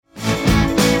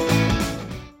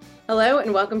Hello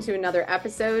and welcome to another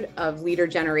episode of Leader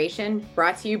Generation,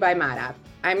 brought to you by ModApp.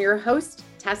 I'm your host,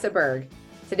 Tessa Berg.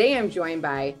 Today I'm joined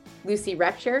by Lucy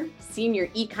Repscher, Senior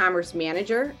E-commerce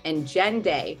Manager, and Jen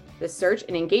Day, the Search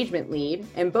and Engagement Lead,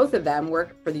 and both of them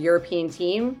work for the European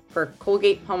team for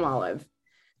Colgate-Palmolive.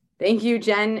 Thank you,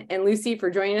 Jen and Lucy, for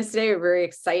joining us today. We're very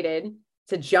excited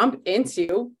to jump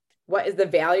into what is the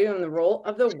value and the role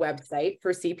of the website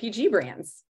for CPG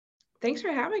brands. Thanks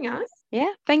for having us. Yeah,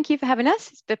 thank you for having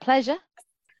us. It's been a pleasure.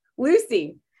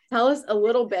 Lucy, tell us a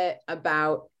little bit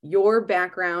about your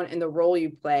background and the role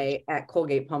you play at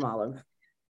Colgate-Palmolive.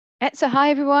 So hi,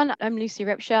 everyone. I'm Lucy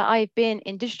Repscher. I've been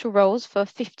in digital roles for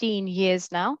 15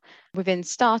 years now within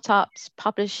startups,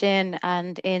 publishing,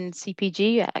 and in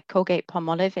CPG at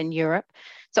Colgate-Palmolive in Europe.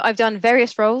 So I've done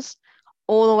various roles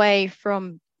all the way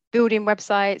from building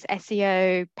websites,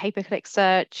 SEO, pay-per-click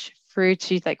search, through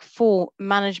to like full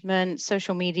management,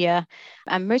 social media.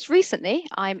 And most recently,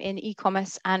 I'm in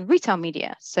e-commerce and retail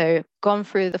media. So gone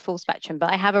through the full spectrum,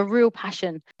 but I have a real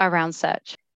passion around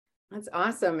search. That's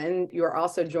awesome. And you're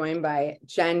also joined by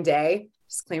Jen Day.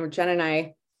 Disclaimer, Jen and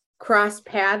I crossed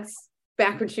paths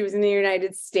back when she was in the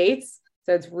United States.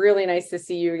 So it's really nice to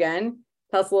see you again.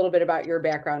 Tell us a little bit about your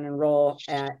background and role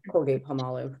at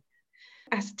Colgate-Palmolive.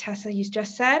 As Tessa, you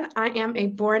just said, I am a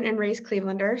born and raised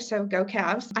Clevelander, so go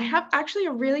Cavs. I have actually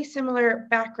a really similar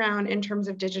background in terms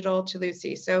of digital to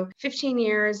Lucy. So 15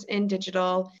 years in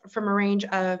digital, from a range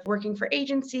of working for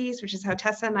agencies, which is how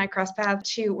Tessa and I crossed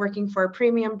paths, to working for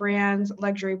premium brands,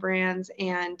 luxury brands,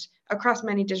 and across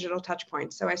many digital touch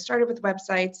points. So I started with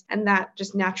websites, and that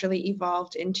just naturally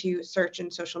evolved into search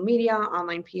and social media,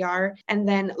 online PR. And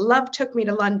then love took me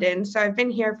to London. So I've been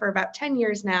here for about 10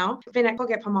 years now. I've been at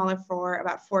Colgate-Palmolive for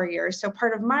about 4 years. So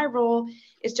part of my role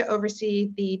is to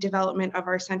oversee the development of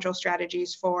our central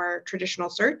strategies for traditional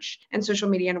search and social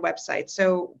media and websites.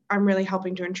 So I'm really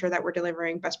helping to ensure that we're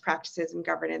delivering best practices and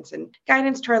governance and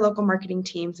guidance to our local marketing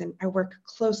teams. And I work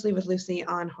closely with Lucy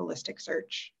on holistic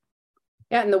search.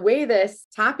 Yeah, and the way this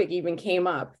topic even came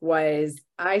up was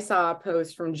I saw a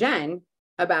post from Jen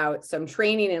about some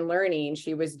training and learning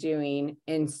she was doing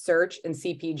in search and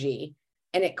CPG.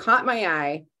 And it caught my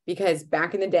eye because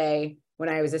back in the day when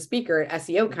I was a speaker at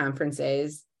SEO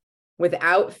conferences,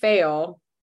 without fail,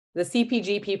 the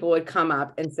CPG people would come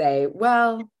up and say,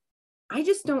 well, I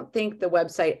just don't think the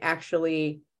website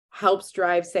actually helps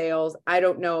drive sales. I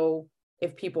don't know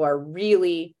if people are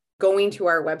really going to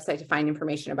our website to find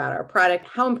information about our product.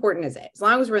 How important is it? As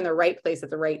long as we're in the right place at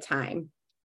the right time.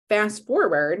 Fast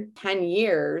forward 10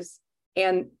 years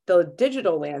and the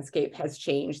digital landscape has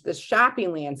changed. The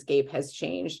shopping landscape has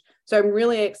changed. So I'm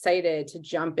really excited to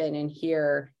jump in and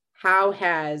hear how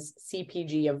has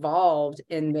CPG evolved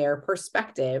in their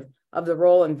perspective of the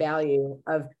role and value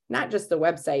of not just the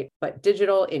website, but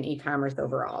digital and e-commerce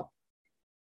overall.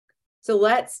 So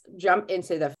let's jump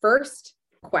into the first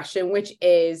question, which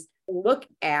is look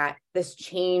at this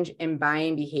change in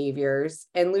buying behaviors.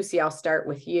 And Lucy, I'll start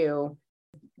with you.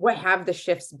 What have the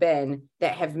shifts been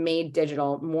that have made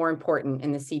digital more important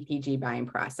in the CPG buying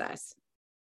process?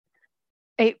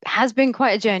 It has been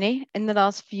quite a journey in the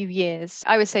last few years.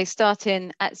 I would say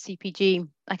starting at CPG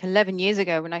like 11 years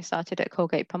ago when I started at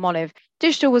Colgate-Palmolive,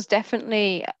 digital was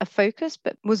definitely a focus,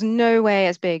 but was no way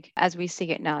as big as we see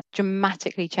it now.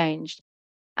 Dramatically changed.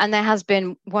 And there has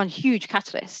been one huge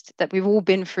catalyst that we've all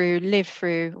been through, lived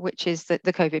through, which is the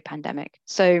COVID pandemic.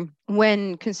 So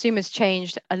when consumers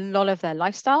changed a lot of their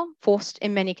lifestyle, forced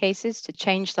in many cases to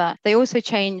change that, they also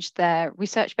changed their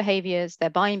research behaviors, their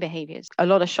buying behaviors. A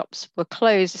lot of shops were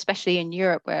closed, especially in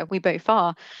Europe where we both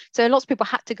are. So lots of people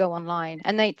had to go online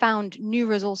and they found new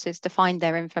resources to find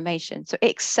their information. So it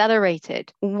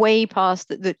accelerated way past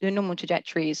the normal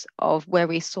trajectories of where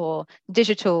we saw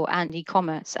digital and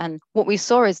e-commerce. And what we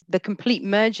saw is the complete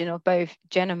merging of both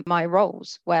Jen and my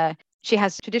roles, where she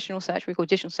has traditional search, we call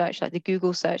digital search, like the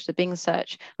Google search, the Bing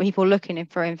search, where people are looking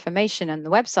for information and the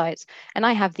websites. And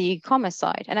I have the e-commerce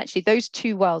side. And actually those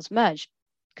two worlds merged.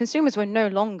 Consumers were no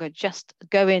longer just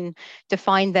going to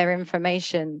find their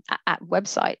information at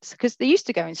websites, because they used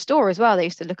to go in store as well. They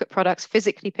used to look at products,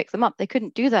 physically pick them up. They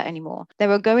couldn't do that anymore. They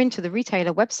were going to the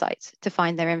retailer websites to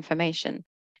find their information.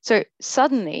 So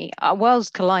suddenly our worlds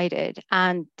collided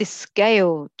and the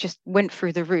scale just went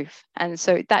through the roof. And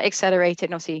so that accelerated.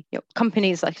 And obviously,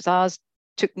 companies like ours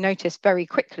took notice very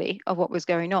quickly of what was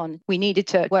going on. We needed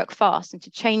to work fast and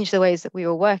to change the ways that we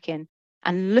were working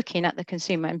and looking at the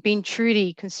consumer and being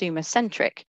truly consumer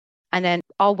centric. And then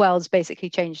our worlds basically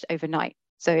changed overnight.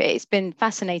 So it's been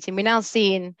fascinating. We're now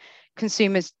seeing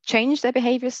consumers change their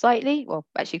behavior slightly, well,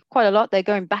 actually quite a lot. They're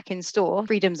going back in store,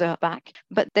 freedoms are back,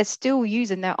 but they're still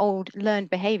using their old learned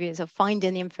behaviors of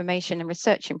finding the information and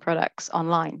researching products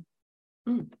online.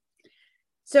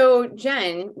 So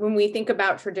Jen, when we think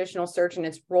about traditional search and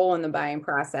its role in the buying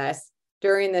process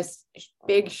during this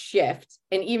big shift,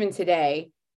 and even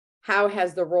today, how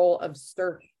has the role of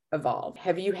search evolved?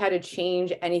 Have you had to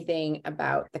change anything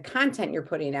about the content you're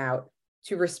putting out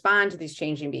to respond to these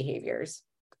changing behaviors?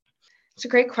 It's a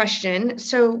great question.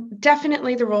 So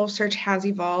definitely the role of search has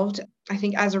evolved. I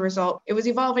think as a result, it was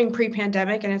evolving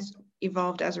pre-pandemic and it's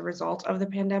evolved as a result of the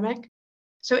pandemic.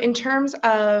 So in terms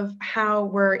of how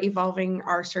we're evolving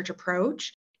our search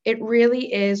approach, it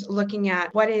really is looking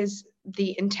at what is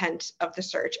the intent of the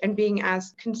search and being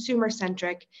as consumer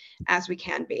centric as we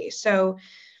can be. So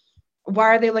why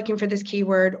are they looking for this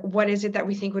keyword? What is it that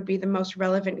we think would be the most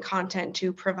relevant content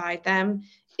to provide them?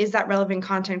 Is that relevant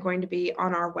content going to be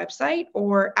on our website,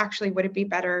 or actually would it be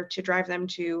better to drive them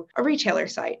to a retailer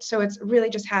site? So it's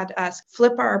really just had us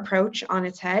flip our approach on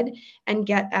its head and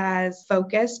get as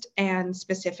focused and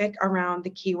specific around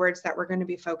the keywords that we're going to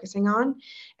be focusing on,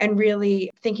 and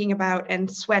really thinking about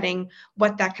and sweating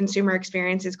what that consumer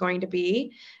experience is going to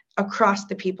be across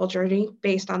the people journey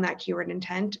based on that keyword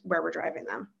intent where we're driving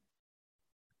them.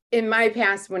 In my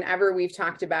past, whenever we've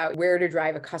talked about where to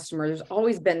drive a customer, there's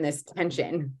always been this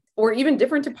tension, or even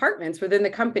different departments within the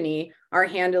company are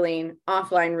handling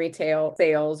offline retail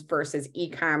sales versus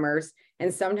e-commerce.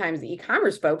 And sometimes the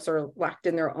e-commerce folks are locked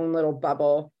in their own little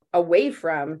bubble away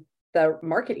from the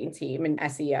marketing team and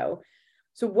SEO.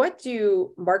 So what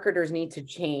do marketers need to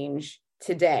change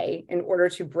today in order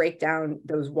to break down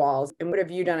those walls? And what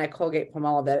have you done at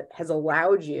Colgate-Palmolive that has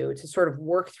allowed you to sort of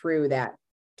work through that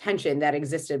tension that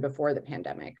existed before the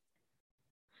pandemic?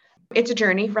 It's a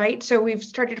journey, right? So we've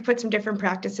started to put some different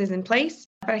practices in place,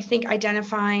 but I think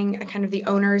identifying kind of the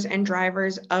owners and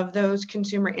drivers of those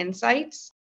consumer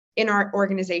insights in our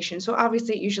organization. So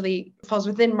obviously it usually falls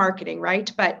within marketing,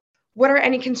 right? But what are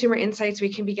any consumer insights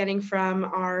we can be getting from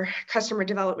our customer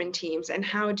development teams, and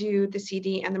how do the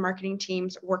CD and the marketing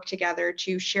teams work together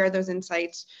to share those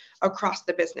insights across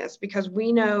the business? Because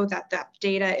we know that that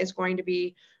data is going to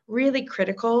be really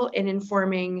critical in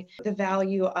informing the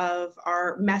value of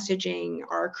our messaging,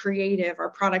 our creative, our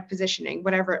product positioning,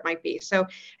 whatever it might be. So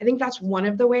I think that's one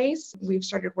of the ways we've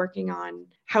started working on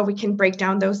how we can break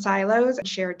down those silos and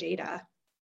share data.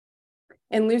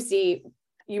 And Lucy,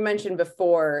 you mentioned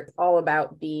before all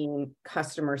about being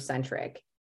customer centric.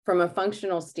 From a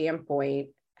functional standpoint,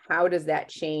 how does that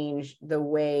change the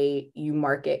way you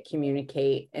market,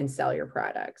 communicate, and sell your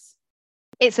products?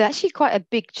 It's actually quite a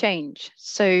big change.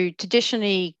 So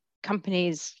traditionally,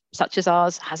 companies such as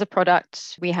ours has a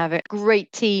product. We have a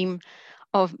great team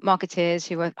of marketeers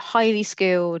who are highly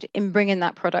skilled in bringing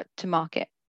that product to market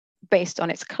based on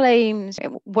its claims,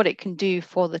 what it can do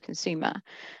for the consumer.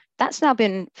 That's now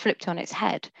been flipped on its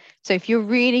head. So if you're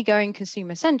really going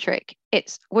consumer centric,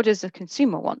 it's what does the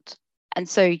consumer want? And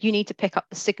so you need to pick up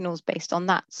the signals based on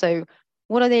that. So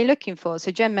what are they looking for? So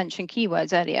Jen mentioned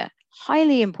keywords earlier,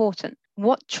 highly important.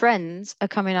 What trends are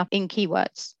coming up in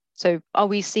keywords? So are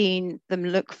we seeing them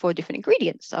look for different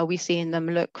ingredients? Are we seeing them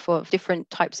look for different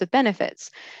types of benefits?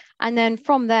 And then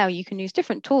from there, you can use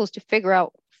different tools to figure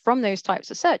out from those types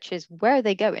of searches, where are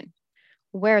they going?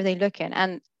 Where are they looking?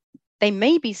 And they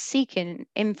may be seeking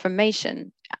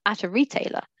information at a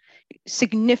retailer.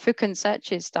 Significant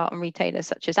searches start on retailers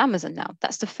such as Amazon now.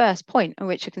 That's the first point at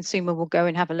which a consumer will go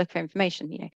and have a look for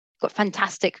information. You know, got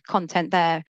fantastic content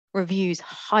there, reviews,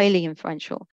 highly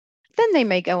influential. Then they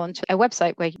may go on to a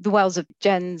website where the wells of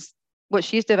Jen's, what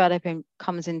she's developing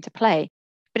comes into play.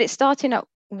 But it's starting at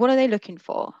what are they looking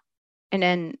for? And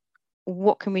then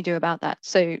what can we do about that?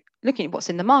 So looking at what's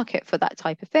in the market for that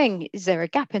type of thing. Is there a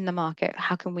gap in the market?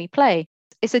 How can we play?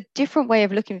 It's a different way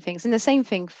of looking at things. And the same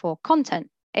thing for content.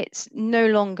 It's no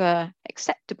longer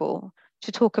acceptable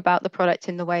to talk about the product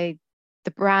in the way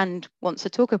the brand wants to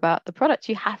talk about the product.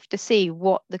 You have to see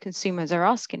what the consumers are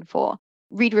asking for.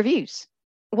 Read reviews.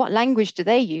 What language do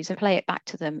they use and play it back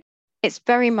to them? It's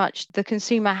very much the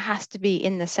consumer has to be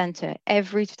in the center.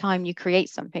 Every time you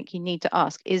create something, you need to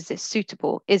ask, is this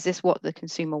suitable? Is this what the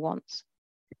consumer wants?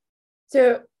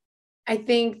 So I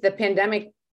think the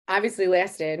pandemic obviously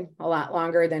lasted a lot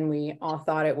longer than we all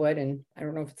thought it would. And I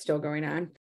don't know if it's still going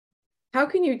on. How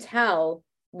can you tell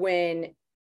when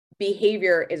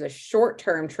behavior is a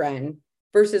short-term trend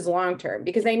versus long-term?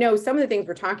 Because I know some of the things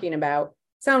we're talking about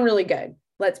sound really good.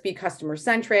 Let's be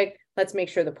customer-centric. Let's make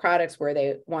sure the product's where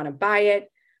they want to buy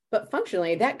it. But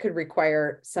functionally, that could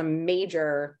require some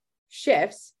major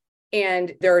shifts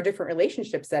And there are different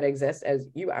relationships that exist, as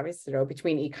you obviously know,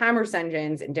 between e-commerce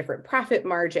engines and different profit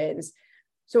margins.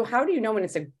 So how do you know when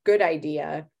it's a good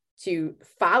idea to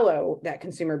follow that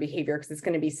consumer behavior, because it's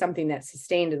going to be something that's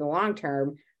sustained in the long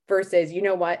term, versus, you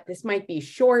know what, this might be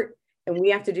short and we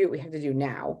have to do what we have to do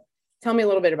now? Tell me a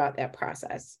little bit about that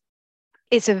process.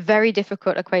 It's a very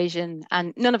difficult equation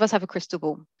and none of us have a crystal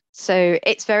ball. So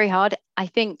it's very hard. I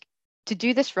think to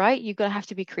do this right, you're going to have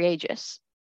to be courageous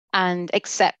and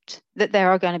accept that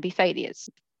there are going to be failures.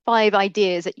 5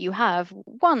 ideas that you have,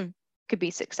 one could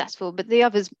be successful, but the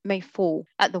others may fall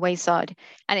at the wayside.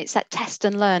 And it's that test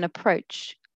and learn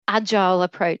approach, agile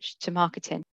approach to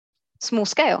marketing. Small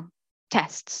scale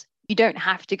tests. You don't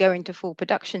have to go into full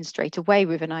production straight away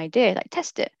with an idea. Like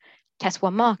test it, test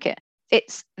one market.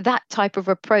 It's that type of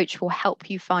approach will help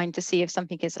you find to see if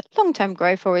something is a long-term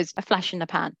growth or is a flash in the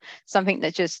pan, something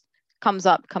that just comes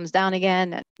up, comes down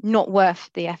again, and not worth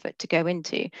the effort to go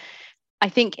into. I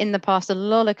think in the past, a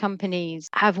lot of companies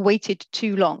have waited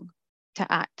too long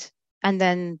to act. And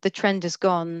then the trend has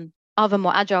gone. Other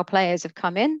more agile players have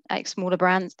come in, like smaller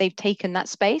brands. They've taken that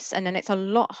space. And then it's a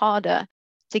lot harder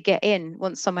to get in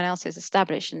once someone else is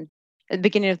established. And at the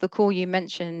beginning of the call, you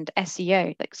mentioned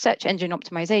SEO, like search engine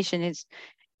optimization is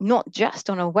not just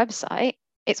on a website,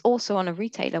 it's also on a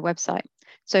retailer website.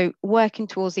 So working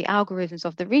towards the algorithms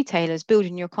of the retailers,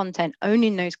 building your content,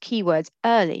 owning those keywords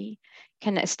early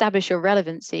can establish your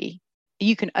relevancy.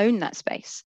 You can own that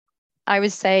space. I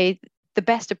would say the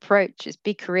best approach is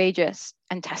be courageous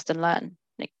and test and learn.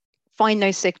 Like, find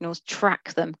those signals,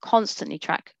 track them,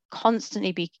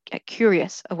 constantly be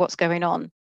curious of what's going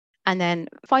on. And then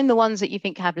find the ones that you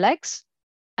think have legs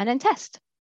and then test.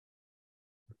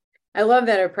 I love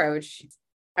that approach.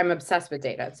 I'm obsessed with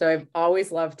data. So I've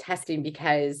always loved testing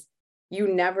because you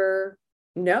never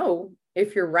know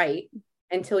if you're right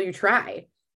until you try.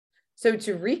 So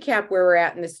to recap where we're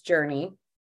at in this journey,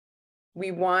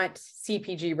 we want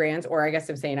CPG brands, or I guess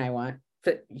I'm saying I want,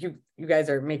 but you guys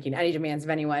are making any demands of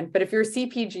anyone. But if you're a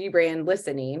CPG brand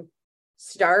listening,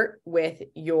 start with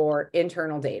your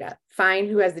internal data. Find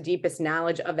who has the deepest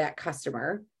knowledge of that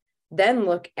customer. Then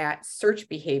look at search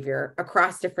behavior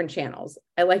across different channels.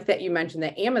 I like that you mentioned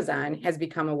that Amazon has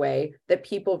become a way that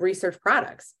people research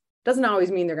products. Doesn't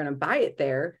always mean they're going to buy it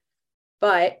there,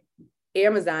 but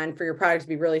Amazon, for your product to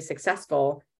be really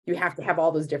successful, you have to have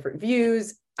all those different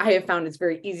views. I have found it's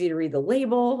very easy to read the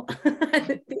label,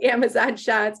 the Amazon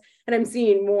shots, and I'm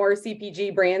seeing more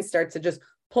CPG brands start to just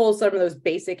pull some of those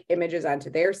basic images onto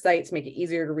their sites, make it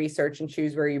easier to research and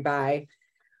choose where you buy.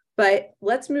 But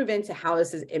let's move into how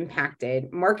this has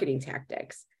impacted marketing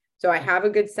tactics. So I have a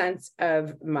good sense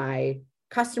of my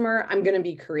customer. I'm going to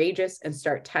be courageous and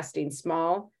start testing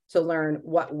small to learn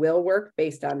what will work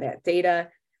based on that data.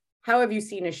 How have you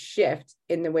seen a shift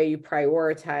in the way you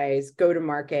prioritize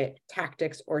go-to-market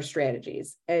tactics or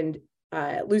strategies? And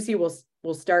Lucy,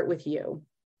 we'll start with you.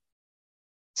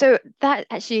 So that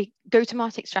actually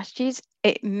go-to-market strategies,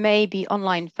 it may be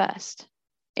online first.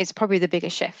 It's probably the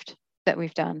biggest shift that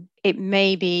we've done. It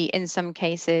may be in some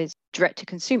cases direct to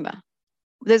consumer.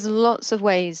 There's lots of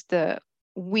ways that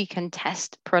we can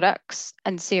test products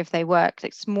and see if they work,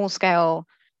 like small scale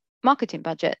marketing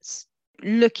budgets,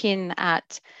 looking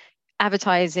at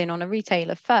advertising on a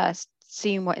retailer first,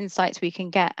 seeing what insights we can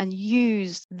get and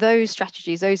use those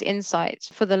strategies, those insights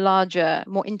for the larger,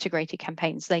 more integrated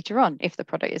campaigns later on if the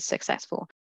product is successful.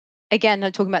 Again,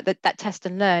 I'm talking about that test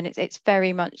and learn. It's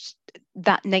very much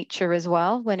that nature as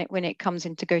well when it comes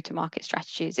into go-to-market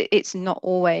strategies. It's not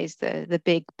always the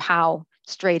big pow,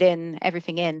 straight in,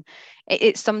 everything in.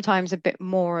 It's sometimes a bit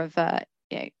more of a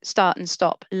start and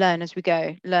stop, learn as we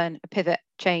go, learn, pivot,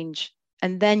 change,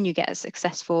 and then you get a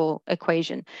successful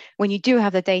equation. When you do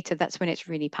have the data, that's when it's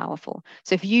really powerful.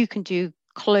 So if you can do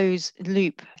closed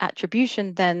loop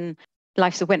attribution, then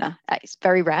life's a winner. It's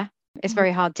very rare. It's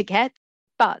very hard to get,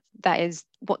 but that is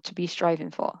what to be striving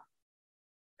for.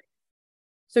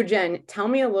 So Jen, tell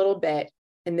me a little bit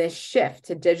in this shift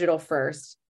to digital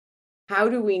first, how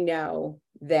do we know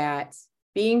that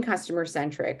being customer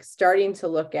centric, starting to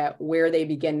look at where they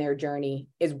begin their journey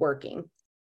is working?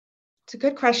 It's a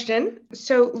good question.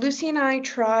 So Lucy and I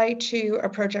try to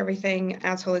approach everything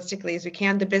as holistically as we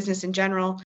can. The business in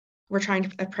general, we're trying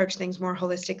to approach things more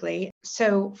holistically.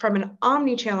 So from an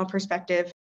omni-channel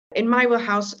perspective, in my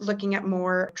wheelhouse, looking at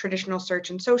more traditional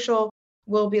search and social,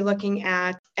 we'll be looking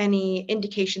at any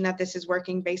indication that this is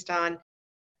working based on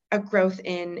a growth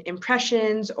in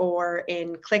impressions or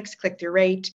in clicks, click-through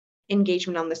rate,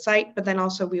 engagement on the site. But then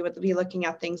also we would be looking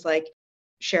at things like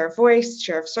share of voice,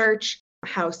 share of search,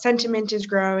 how sentiment is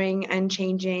growing and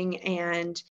changing,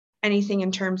 and anything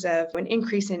in terms of an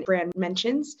increase in brand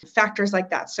mentions, factors like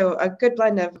that. So a good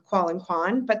blend of qual and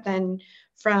quan, but then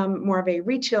from more of a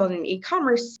retail and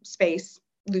e-commerce space,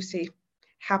 Lucy,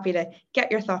 happy to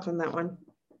get your thoughts on that one.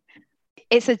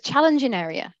 It's a challenging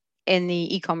area in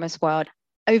the e-commerce world.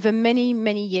 Over many,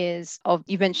 many years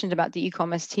you mentioned about the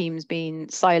e-commerce teams being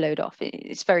siloed off.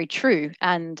 It's very true.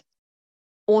 And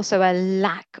also a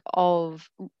lack of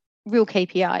real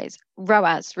KPIs.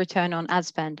 ROAS, return on ad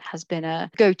spend, has been a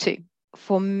go-to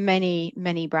for many,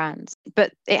 many brands,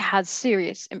 but it has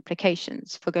serious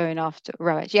implications for going after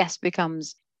ROAS. Yes,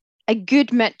 becomes a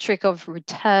good metric of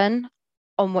return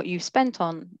on what you've spent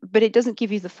on, but it doesn't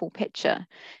give you the full picture.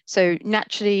 So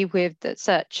naturally, with the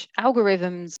search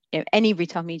algorithms, any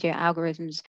retail media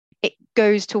algorithms, it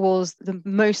goes towards the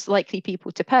most likely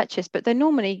people to purchase, but they're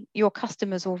normally your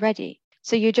customers already.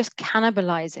 So you're just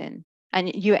cannibalizing,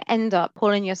 and you end up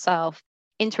pulling yourself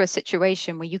into a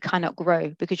situation where you cannot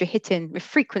grow because you're hitting with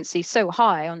frequency so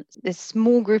high on this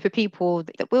small group of people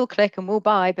that will click and will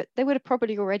buy, but they would have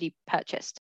probably already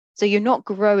purchased. So you're not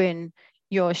growing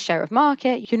your share of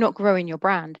market, you're not growing your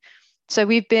brand. So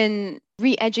we've been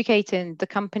re-educating the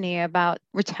company about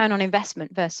return on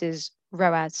investment versus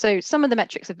ROAS. So some of the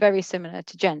metrics are very similar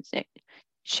to Jen's.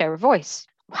 Share of voice,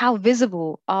 how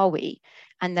visible are we?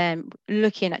 And then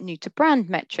looking at new to brand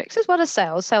metrics as well as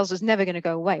sales. Sales is never going to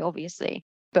go away, obviously,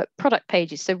 but product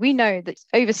pages. So we know that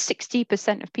over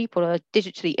 60% of people are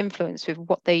digitally influenced with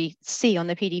what they see on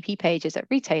the PDP pages at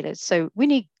retailers. So we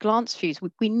need glance views.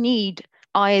 We need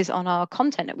eyes on our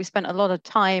content. That we spent a lot of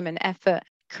time and effort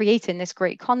creating this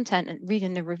great content and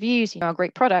reading the reviews, our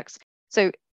great products.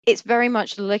 So it's very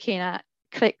much looking at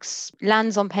clicks,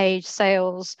 lands on page,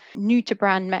 sales, new to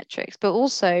brand metrics, but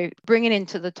also bringing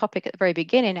into the topic at the very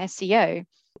beginning, SEO.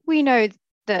 We know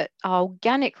that our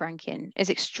organic ranking is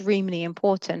extremely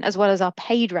important, as well as our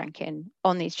paid ranking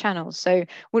on these channels. So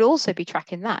we'll also be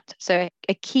tracking that. So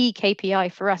a key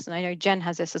KPI for us, and I know Jen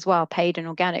has this as well, paid and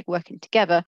organic working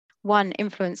together, one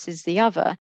influences the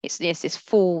other. It's this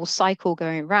full cycle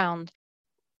going round.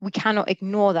 We cannot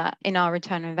ignore that in our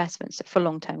return on investments for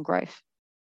long-term growth.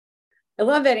 I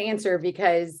love that answer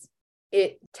because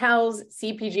it tells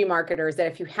CPG marketers that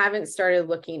if you haven't started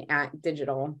looking at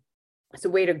digital as a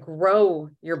way to grow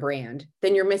your brand,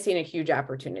 then you're missing a huge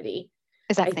opportunity.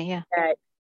 Exactly, yeah. That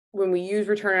when we use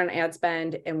return on ad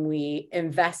spend and we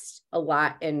invest a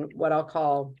lot in what I'll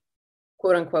call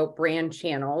quote unquote brand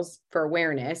channels for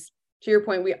awareness, to your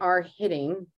point, we are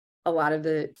hitting a lot of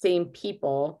the same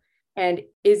people. And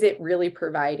is it really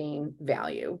providing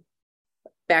value?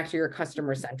 Back to your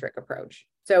customer-centric approach.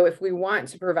 So if we want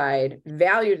to provide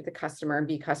value to the customer and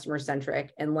be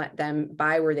customer-centric and let them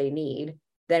buy where they need,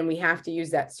 then we have to use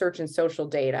that search and social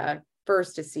data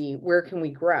first to see where can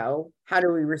we grow, how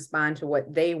do we respond to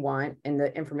what they want and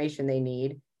the information they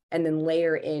need, and then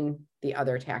layer in the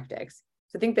other tactics.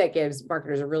 So I think that gives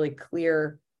marketers a really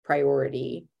clear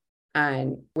priority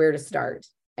on where to start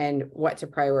and what to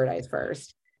prioritize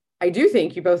first. I do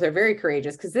think you both are very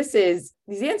courageous because these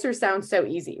answers sound so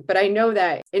easy, but I know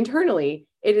that internally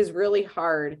it is really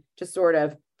hard to sort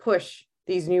of push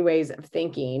these new ways of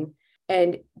thinking.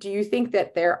 And do you think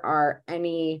that there are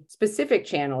any specific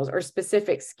channels or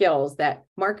specific skills that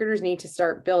marketers need to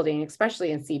start building,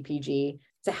 especially in CPG,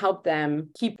 to help them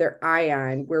keep their eye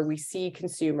on where we see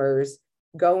consumers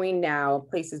going now,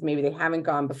 places maybe they haven't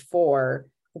gone before,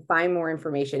 to find more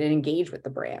information and engage with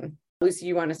the brand? Lucy,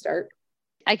 you want to start?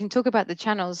 I can talk about the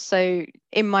channels. So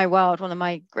in my world, one of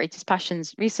my greatest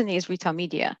passions recently is retail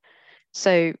media.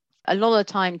 So a lot of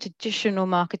the time, traditional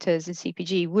marketers in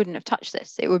CPG wouldn't have touched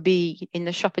this. It would be in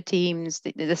the shopper teams,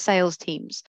 the sales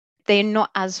teams. They're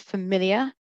not as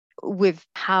familiar with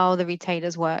how the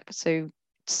retailers work. So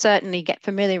certainly get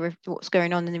familiar with what's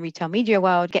going on in the retail media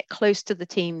world, get close to the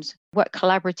teams, work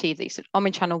collaboratively. So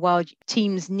omnichannel world,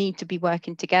 teams need to be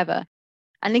working together.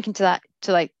 And linking to that,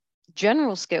 to like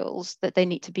general skills that they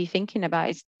need to be thinking about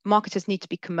is marketers need to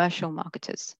be commercial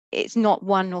marketers. It's not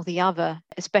one or the other,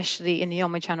 especially in the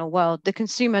omnichannel world. The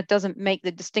consumer doesn't make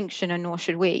the distinction, and nor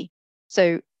should we.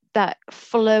 So that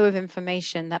flow of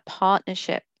information, that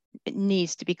partnership, it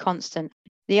needs to be constant.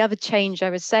 The other change I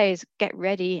would say is get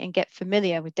ready and get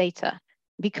familiar with data.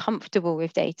 Be comfortable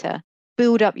with data.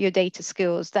 Build up your data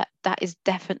skills. That is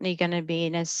definitely going to be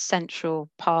an essential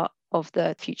part of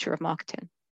the future of marketing.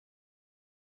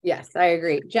 Yes, I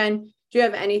agree. Jen, do you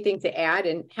have anything to add?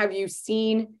 And have you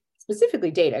seen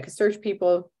specifically data? Because search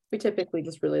people, we typically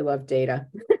just really love data.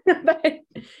 But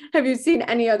have you seen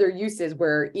any other uses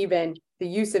where even the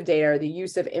use of data or the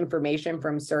use of information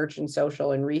from search and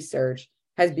social and research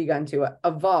has begun to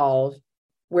evolve,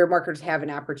 where marketers have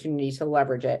an opportunity to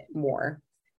leverage it more?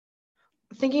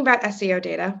 thinking about SEO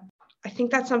data, I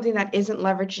think that's something that isn't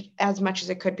leveraged as much as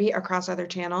it could be across other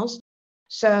channels.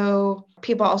 So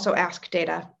people also ask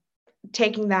data,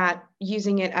 taking that,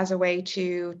 using it as a way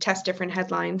to test different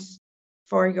headlines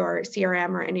for your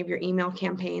CRM or any of your email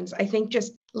campaigns. I think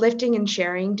just lifting and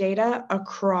sharing data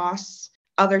across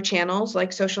other channels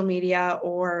like social media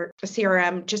or the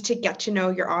CRM, just to get to know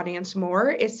your audience more,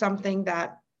 is something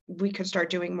that we could start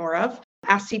doing more of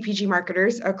as CPG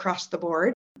marketers across the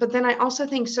board. But then I also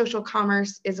think social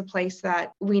commerce is a place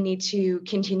that we need to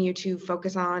continue to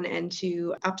focus on and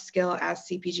to upskill as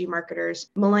CPG marketers.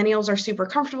 Millennials are super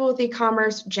comfortable with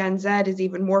e-commerce. Gen Z is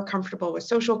even more comfortable with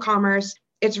social commerce.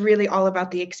 It's really all about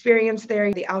the experience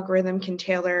there. The algorithm can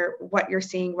tailor what you're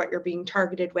seeing, what you're being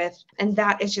targeted with. And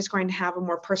that is just going to have a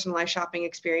more personalized shopping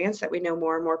experience that we know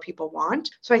more and more people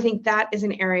want. So I think that is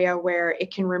an area where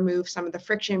it can remove some of the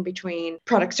friction between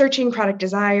product searching, product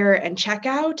desire, and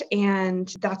checkout. And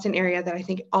that's an area that I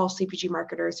think all CPG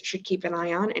marketers should keep an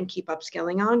eye on and keep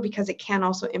upskilling on, because it can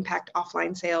also impact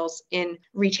offline sales in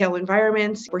retail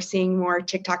environments. We're seeing more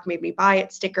TikTok made me buy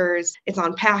it stickers. It's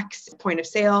on packs, point of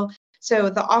sale.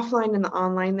 So the offline and the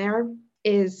online there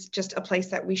is just a place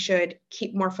that we should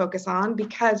keep more focus on,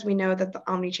 because we know that the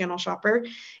omnichannel shopper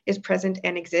is present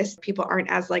and exists. People aren't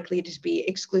as likely to be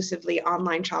exclusively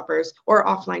online shoppers or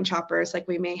offline shoppers like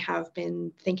we may have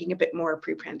been thinking a bit more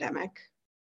pre-pandemic.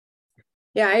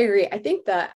 Yeah, I agree. I think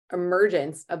the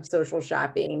emergence of social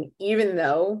shopping, even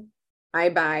though I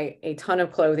buy a ton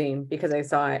of clothing because I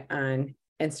saw it on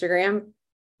Instagram,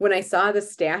 when I saw the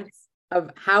stats of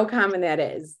how common that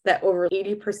is, that over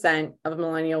 80% of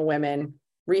millennial women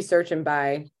research and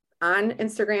buy on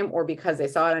Instagram or because they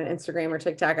saw it on Instagram or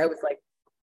TikTok, I was like,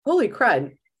 holy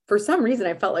crud. For some reason,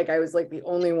 I felt like I was like the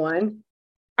only one.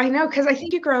 I know, because I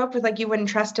think you grow up with like, you wouldn't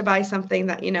trust to buy something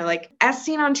that, like as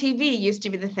seen on TV used to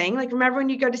be the thing. Like, remember when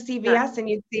you go to CVS and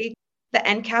you'd see the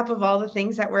end cap of all the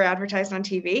things that were advertised on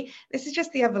TV? This is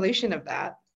just the evolution of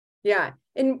that. Yeah.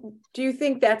 And do you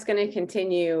think that's going to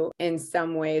continue in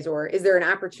some ways, or is there an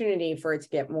opportunity for it to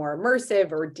get more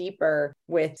immersive or deeper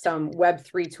with some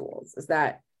Web3 tools? Is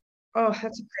that? Oh,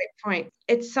 that's a great point.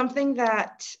 It's something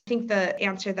that I think the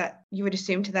answer that you would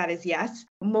assume to that is yes.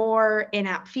 More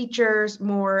in-app features,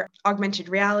 more augmented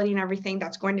reality and everything,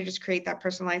 that's going to just create that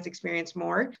personalized experience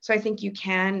more. So I think you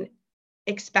can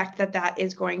expect that that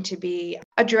is going to be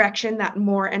a direction that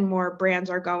more and more brands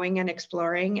are going and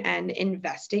exploring and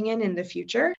investing in the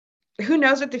future. Who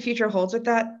knows what the future holds with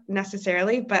that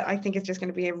necessarily, but I think it's just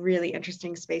going to be a really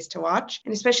interesting space to watch.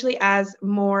 And especially as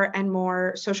more and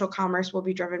more social commerce will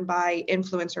be driven by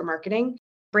influencer marketing.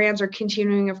 Brands are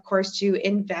continuing, of course, to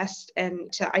invest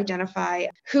and to identify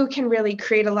who can really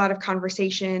create a lot of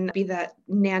conversation, be that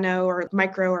nano or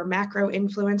micro or macro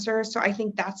influencers. So I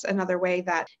think that's another way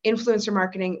that influencer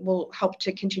marketing will help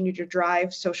to continue to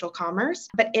drive social commerce,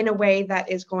 but in a way that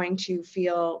is going to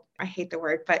feel, I hate the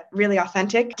word, but really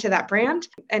authentic to that brand.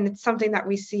 And it's something that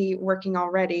we see working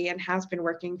already and has been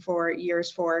working for years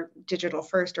for digital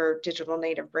first or digital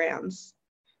native brands.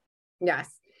 Yes.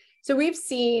 So we've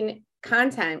seen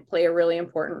content play a really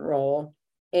important role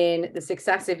in the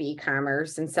success of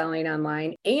e-commerce and selling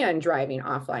online and driving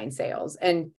offline sales.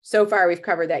 And so far we've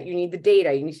covered that you need the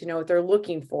data, you need to know what they're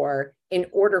looking for in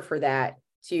order for that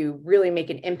to really make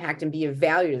an impact and be of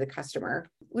value to the customer.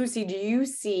 Lucy, do you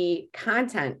see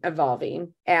content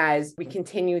evolving as we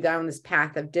continue down this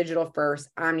path of digital first,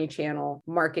 omni-channel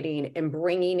marketing and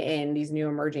bringing in these new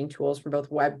emerging tools from both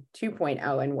Web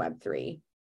 2.0 and Web 3?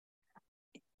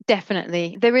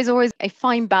 Definitely. There is always a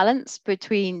fine balance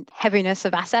between heaviness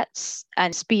of assets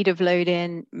and speed of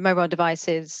loading mobile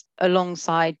devices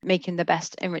alongside making the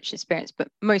best enriched experience. But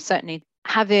most certainly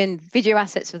having video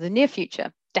assets for the near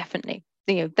future, definitely.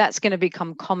 That's going to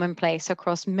become commonplace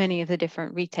across many of the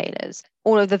different retailers.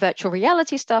 All of the virtual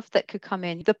reality stuff that could come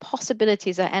in, the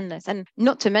possibilities are endless. And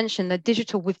not to mention the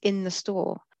digital within the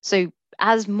store. So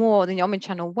as more in the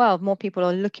omnichannel world, more people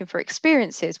are looking for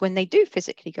experiences when they do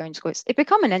physically go into stores. It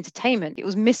become an entertainment. It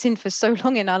was missing for so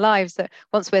long in our lives that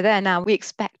once we're there now, we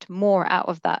expect more out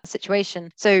of that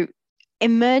situation. So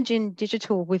emerging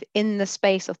digital within the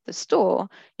space of the store,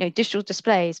 digital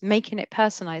displays, making it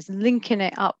personalized, linking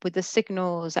it up with the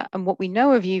signals and what we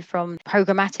know of you from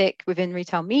programmatic within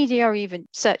retail media or even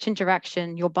search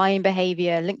interaction, your buying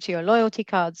behavior linked to your loyalty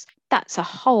cards. That's a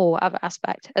whole other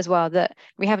aspect as well that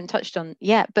we haven't touched on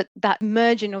yet, but that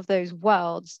merging of those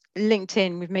worlds linked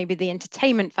in with maybe the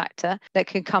entertainment factor that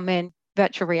can come in,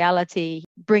 virtual reality,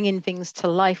 bringing things to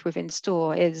life within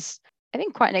store is, I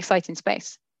think, quite an exciting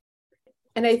space.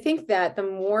 And I think that the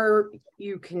more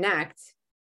you connect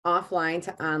offline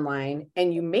to online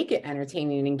and you make it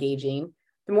entertaining and engaging,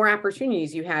 the the more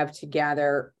opportunities you have to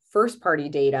gather first party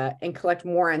data and collect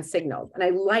more on signals. And I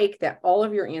like that all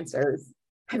of your answers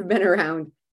have been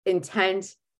around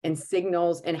intent and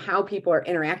signals and how people are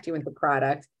interacting with the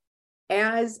product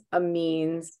as a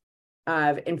means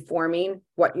of informing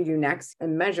what you do next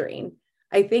and measuring.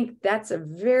 I think that's a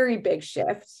very big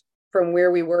shift from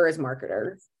where we were as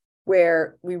marketers,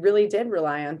 where we really did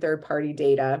rely on third-party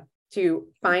data to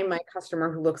find my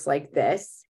customer who looks like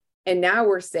this. And now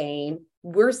we're saying,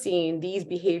 we're seeing these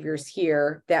behaviors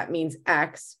here, that means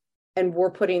X, and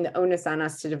we're putting the onus on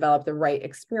us to develop the right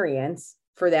experience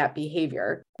for that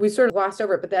behavior. We sort of glossed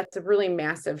over it, but that's a really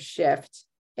massive shift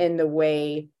in the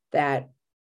way that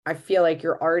I feel like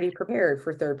you're already prepared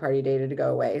for third-party data to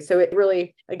go away. So it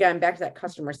really, again, back to that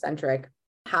customer-centric,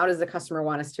 how does the customer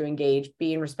want us to engage,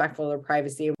 being respectful of their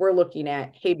privacy? We're looking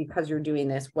at, hey, because you're doing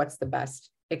this, what's the best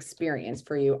experience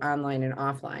for you online and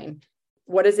offline?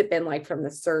 What has it been like from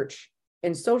the search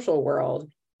and social world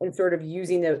and sort of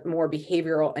using the more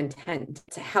behavioral intent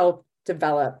to help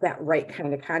develop that right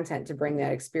kind of content to bring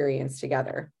that experience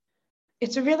together?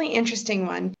 It's a really interesting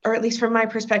one, or at least from my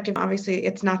perspective. Obviously,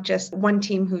 it's not just one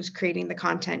team who's creating the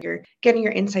content. You're getting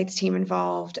your insights team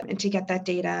involved, and to get that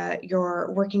data,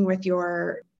 you're working with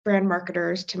your brand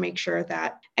marketers to make sure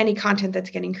that any content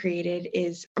that's getting created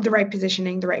is the right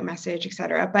positioning, the right message, et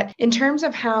cetera. But in terms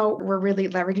of how we're really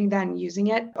leveraging that and using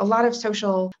it, a lot of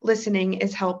social listening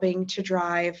is helping to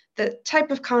drive the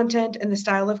type of content and the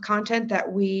style of content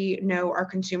that we know our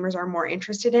consumers are more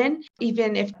interested in,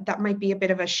 even if that might be a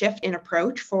bit of a shift in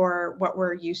approach for what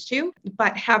we're used to.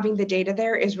 But having the data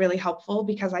there is really helpful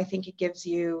because I think it gives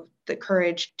you the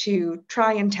courage to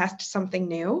try and test something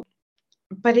new.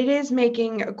 But it is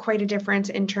making quite a difference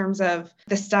in terms of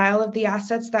the style of the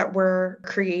assets that we're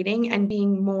creating and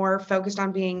being more focused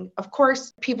on being, of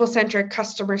course, people-centric,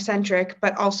 customer-centric,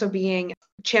 but also being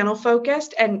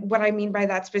channel-focused. And what I mean by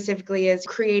that specifically is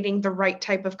creating the right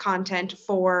type of content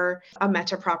for a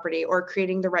Meta property or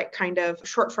creating the right kind of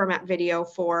short format video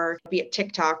for be it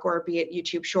TikTok or be it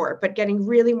YouTube Short, but getting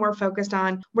really more focused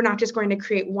on, we're not just going to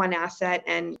create one asset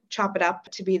and chop it up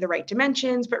to be the right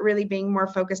dimensions, but really being more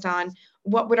focused on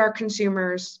what would our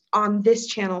consumers on this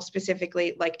channel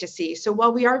specifically like to see. So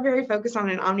while we are very focused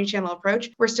on an omni-channel approach,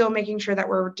 we're still making sure that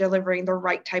we're delivering the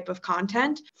right type of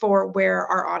content for where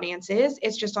our audience is.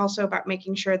 It's just also about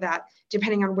making sure that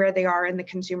depending on where they are in the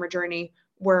consumer journey,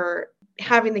 we're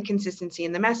having the consistency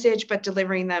in the message, but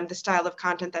delivering them the style of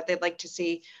content that they'd like to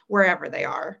see wherever they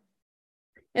are.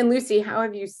 And Lucy, how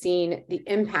have you seen the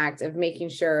impact of making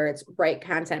sure it's right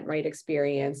content, right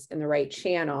experience, and the right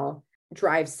channel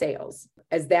drive sales?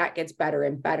 As that gets better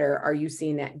and better, are you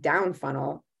seeing that down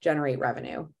funnel generate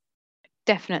revenue?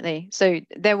 Definitely. So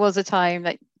there was a time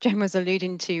that Jen was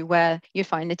alluding to where you'd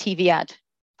find a TV ad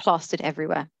plastered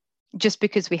everywhere just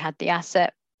because we had the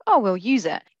asset. Oh, we'll use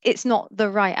it. It's not the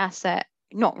right asset,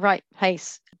 not right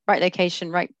place, right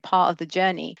location, right part of the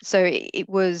journey. So it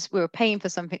was, we were paying for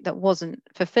something that wasn't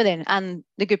fulfilling. And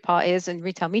the good part is in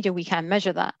retail media, we can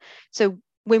measure that. So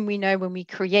when we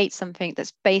create something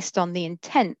that's based on the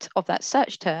intent of that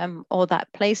search term or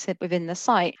that place within the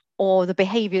site or the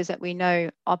behaviors that we know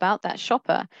about that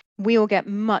shopper, we will get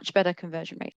much better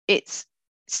conversion rate. It's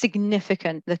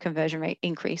significant, the conversion rate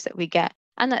increase that we get.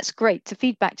 And that's great to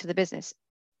feed back to the business.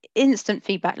 Instant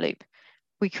feedback loop.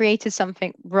 We created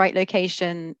something, right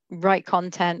location, right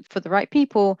content for the right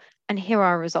people, and here are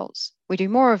our results. We do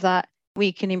more of that,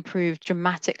 we can improve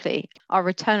dramatically. Our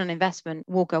return on investment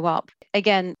will go up.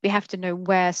 Again, we have to know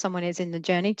where someone is in the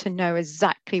journey to know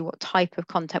exactly what type of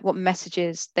content, what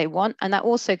messages they want. And that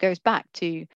also goes back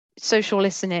to social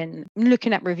listening,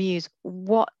 looking at reviews,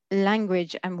 what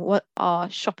language and what are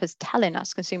shoppers telling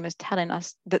us, consumers telling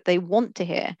us that they want to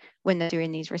hear when they're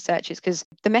doing these researches. Because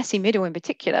the messy middle in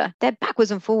particular, they're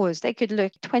backwards and forwards. They could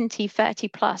look 20, 30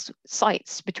 plus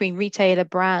sites between retailer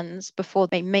brands before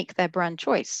they make their brand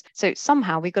choice. So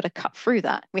somehow we've got to cut through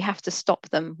that. We have to stop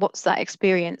them. What's that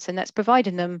experience? And that's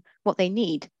providing them what they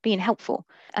need, being helpful.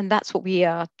 And that's what we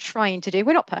are trying to do.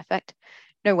 We're not perfect.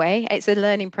 No way. It's a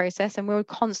learning process and we'll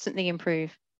constantly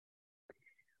improve.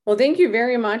 Well, thank you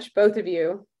very much, both of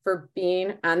you, for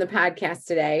being on the podcast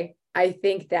today. I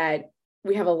think that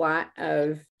we have a lot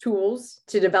of tools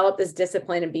to develop this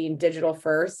discipline of being digital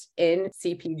first in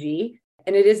CPG,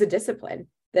 and it is a discipline.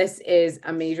 This is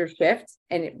a major shift,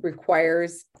 and it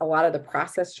requires a lot of the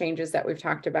process changes that we've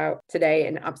talked about today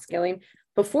and upskilling.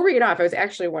 Before we get off, I was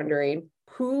actually wondering,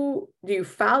 do you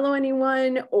follow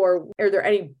anyone, or are there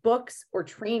any books or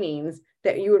trainings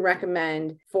that you would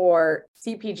recommend for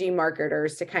CPG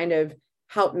marketers to kind of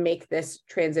help make this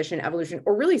transition evolution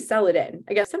or really sell it in?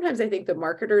 I guess sometimes I think the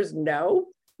marketers know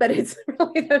but it's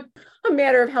really a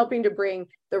matter of helping to bring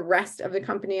the rest of the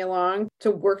company along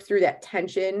to work through that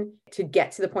tension to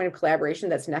get to the point of collaboration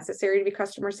that's necessary to be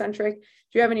customer centric. Do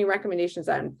you have any recommendations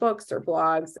on books or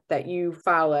blogs that you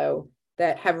follow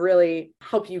that have really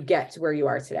helped you get to where you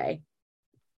are today?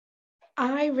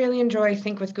 I really enjoy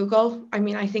Think with Google. I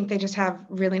mean, I think they just have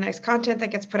really nice content that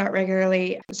gets put out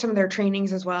regularly. Some of their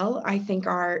trainings as well, I think,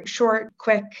 are short,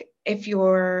 quick. If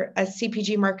you're a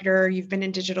CPG marketer, you've been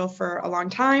in digital for a long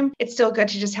time, it's still good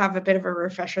to just have a bit of a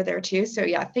refresher there too. So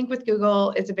yeah, Think with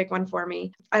Google is a big one for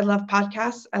me. I love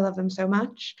podcasts. I love them so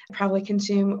much. I probably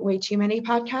consume way too many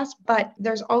podcasts, but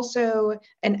there's also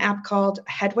an app called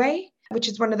Headway, which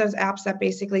is one of those apps that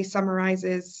basically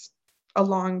summarizes a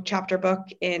long chapter book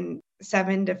in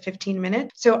 7 to 15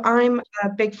 minutes. So I'm a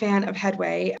big fan of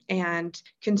Headway and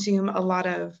consume a lot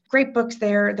of great books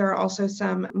there. There are also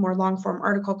some more long form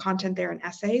article content there and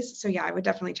essays. So yeah, I would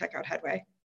definitely check out Headway.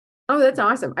 Oh, that's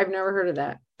awesome. I've never heard of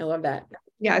that. I love that.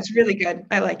 Yeah, it's really good.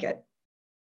 I like it.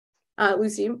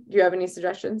 Lucy, do you have any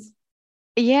suggestions?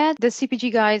 Yeah, the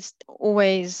CPG guys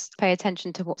always pay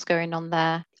attention to what's going on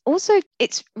there. Also,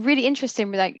 it's really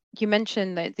interesting, like you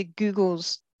mentioned that the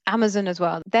Google's, Amazon as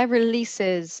well, their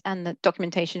releases and the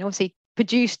documentation, obviously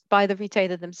produced by the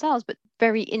retailer themselves, but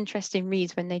very interesting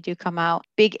reads when they do come out.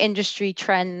 Big industry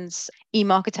trends.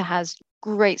 eMarketer has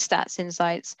great stats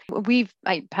insights. We've,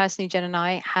 like personally, Jen and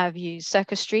I have used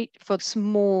Circus Street for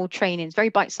small trainings, very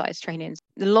bite-sized trainings.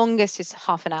 The longest is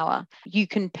half an hour. You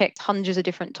can pick hundreds of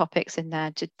different topics in there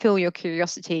to fill your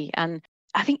curiosity. And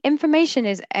I think information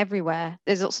is everywhere.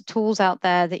 There's lots of tools out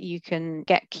there that you can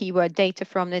get keyword data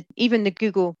from. Even the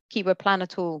Google Keyword Planner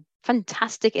tool,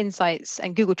 fantastic insights,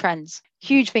 and Google Trends,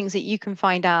 huge things that you can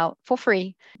find out for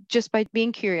free just by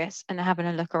being curious and having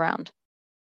a look around.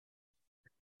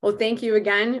 Well, thank you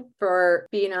again for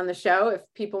being on the show. If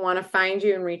people want to find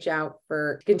you and reach out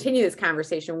to continue this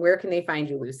conversation, where can they find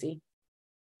you, Lucy?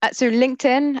 So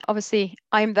LinkedIn, obviously,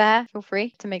 I'm there. Feel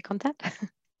free to make contact.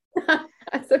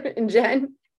 And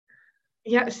Jen?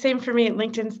 Yeah, same for me.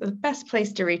 LinkedIn's the best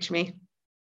place to reach me.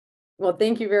 Well,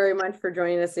 thank you very much for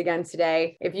joining us again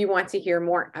today. If you want to hear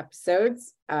more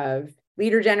episodes of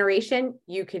Leader Generation,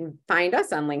 you can find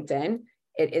us on LinkedIn.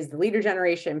 It is the Leader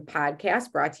Generation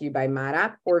podcast brought to you by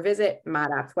ModOp, or visit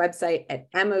ModOp's website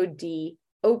at modop.com.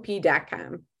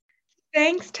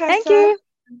 Thanks, Tessa. Thank you.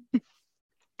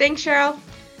 Thanks, Cheryl.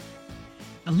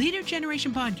 A Leader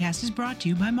Generation podcast is brought to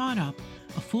you by ModOp,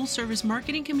 a full-service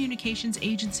marketing communications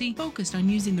agency focused on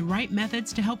using the right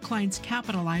methods to help clients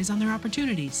capitalize on their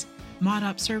opportunities.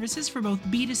 ModOp services for both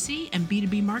B2C and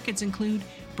B2B markets include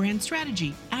brand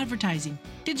strategy, advertising,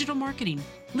 digital marketing,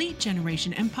 lead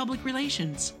generation, and public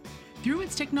relations. Through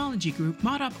its technology group,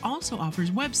 ModOp also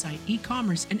offers website,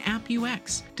 e-commerce, and app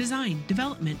UX, design,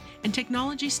 development, and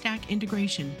technology stack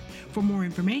integration. For more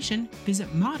information, visit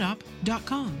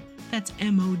modop.com. That's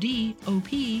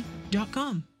MODOP.com.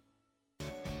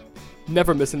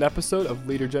 Never miss an episode of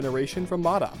Leader Generation from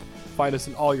ModOp. Find us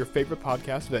in all your favorite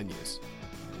podcast venues.